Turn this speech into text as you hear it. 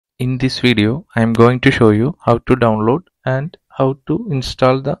In this video, I am going to show you how to download and how to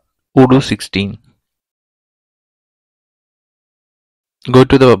install the Odoo 16. Go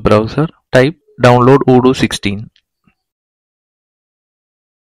to the web browser, type download Odoo 16.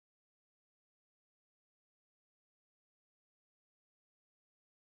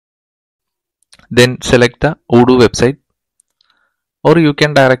 Then select the Odoo website, or you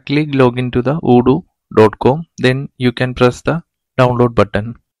can directly log into the odoo.com. Then you can press the download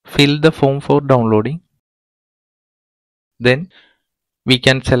button. Fill the form for downloading. Then we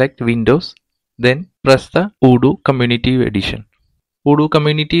can select Windows. Then press the Odoo Community Edition. Odoo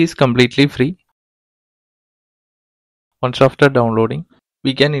Community is completely free. Once after downloading,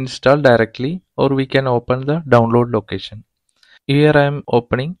 we can install directly or we can open the download location. Here I am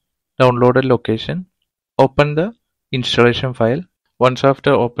opening downloaded location. Open the installation file. Once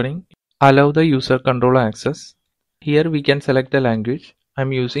after opening, allow the user control access. Here we can select the language. I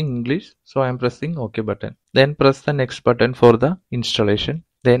am using English, so I am pressing OK button. Then press the next button for the installation.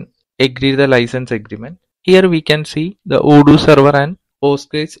 Then agree the license agreement. Here we can see the Odoo server and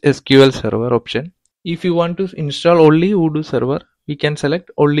PostgreSQL server option. If you want to install only Odoo server, we can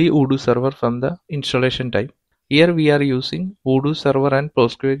select only Odoo server from the installation type. Here we are using Odoo server and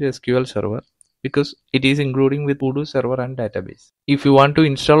PostgreSQL server because it is including with Odoo server and database. If you want to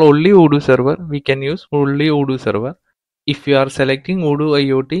install only Odoo server, we can use only Odoo server. If you are selecting Odoo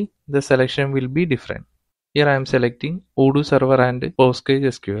IoT, the selection will be different. Here I am selecting Odoo server and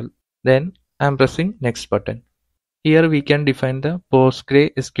PostgreSQL. Then I am pressing next button. Here we can define the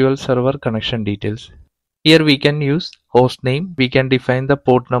PostgreSQL server connection details. Here we can use host name. We can define the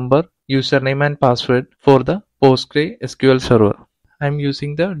port number, username and password for the PostgreSQL server. I am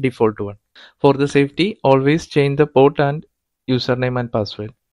using the default one. For the safety, always change the port and username and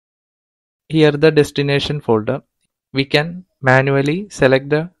password. Here the destination folder. We can manually select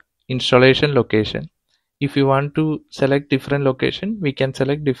the installation location. If you want to select different location, we can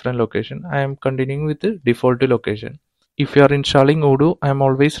select different location. I am continuing with the default location. If you are installing Odoo, I am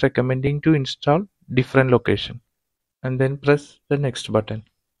always recommending to install different location and then press the next button.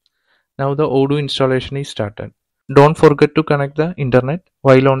 Now the Odoo installation is started. Don't forget to connect the internet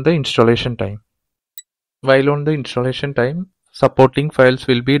while on the installation time. While on the installation time, supporting files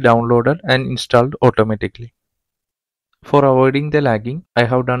will be downloaded and installed automatically. For avoiding the lagging, I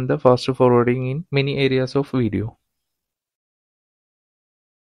have done the fast forwarding in many areas of video.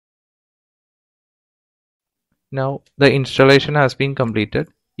 Now the installation has been completed.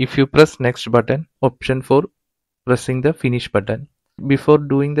 If you press next button, option for pressing the finish button. Before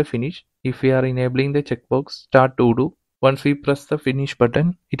doing the finish, if we are enabling the checkbox start Odoo, once we press the finish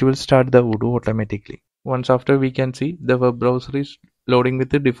button, it will start the Odoo automatically. Once after, we can see the web browser is loading with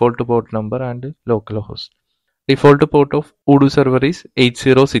the default port number and localhost. Default port of Odoo server is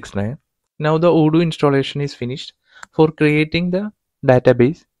 8069. Now the Odoo installation is finished. For creating the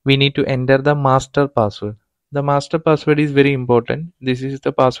database, we need to enter the master password. The master password is very important. This is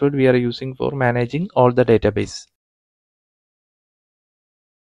the password we are using for managing all the database.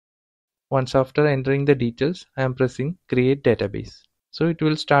 Once after entering the details, I am pressing create database. So it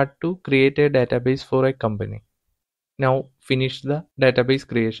will start to create a database for a company. Now finish the database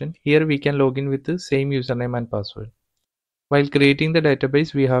creation. Here we can log in with the same username and password. While creating the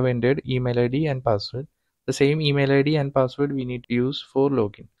database, we have entered email ID and password. The same email ID and password we need to use for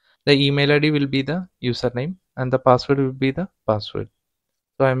login. The email ID will be the username and the password will be the password.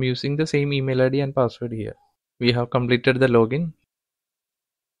 So I am using the same email ID and password here. We have completed the login.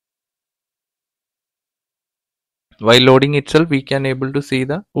 While loading itself, we can able to see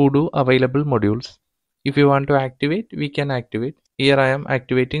the Odoo available modules. If you want to activate, we can activate. Here I am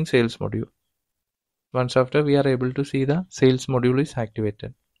activating sales module. Once after, we are able to see the sales module is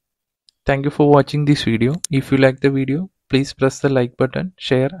activated. Thank you for watching this video. If you like the video, please press the like button,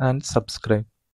 share and subscribe.